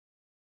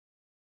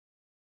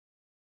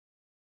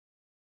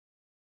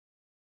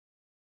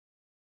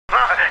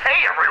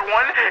Hey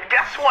everyone,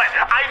 guess what?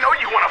 I know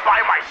you want to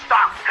buy my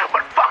stocks,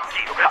 but fuck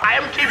you. I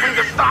am keeping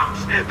the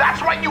stocks. That's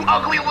right, you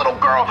ugly little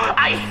girl.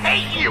 I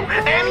hate you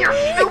and your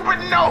stupid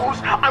nose.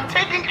 I'm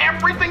taking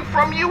everything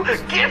from you.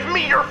 Give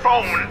me your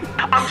phone.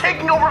 I'm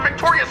taking over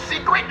Victoria's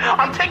Secret.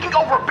 I'm taking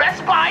over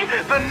Best Buy.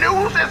 The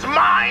news is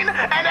mine,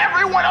 and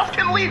everyone else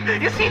can leave.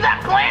 You see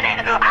that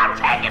planet? I'm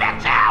taking it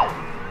too.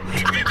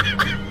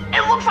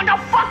 It looks like a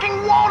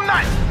fucking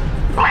walnut.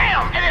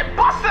 Bam! And it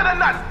busted a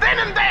nut then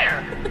and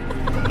there.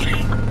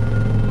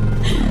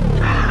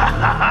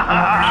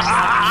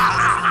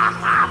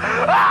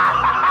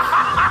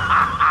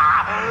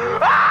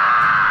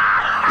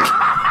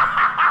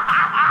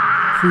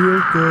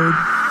 Feel good.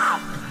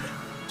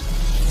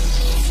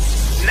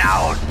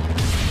 Now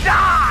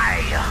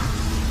die!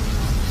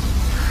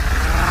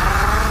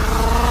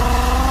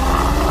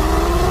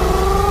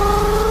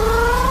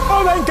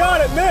 Oh, thank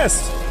God it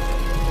missed!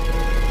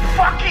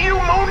 Fuck you,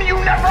 Moon! You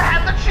never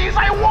had the cheese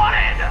I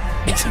wanted!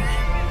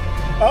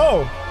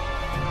 Oh.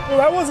 Well,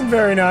 that wasn't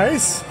very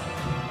nice.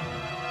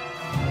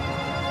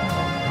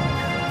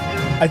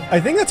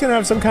 I think that's gonna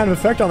have some kind of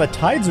effect on the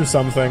tides or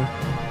something.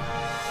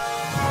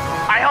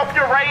 I hope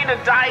you're ready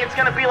to die. It's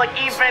gonna be like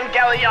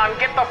Evangelion.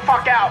 Get the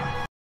fuck out.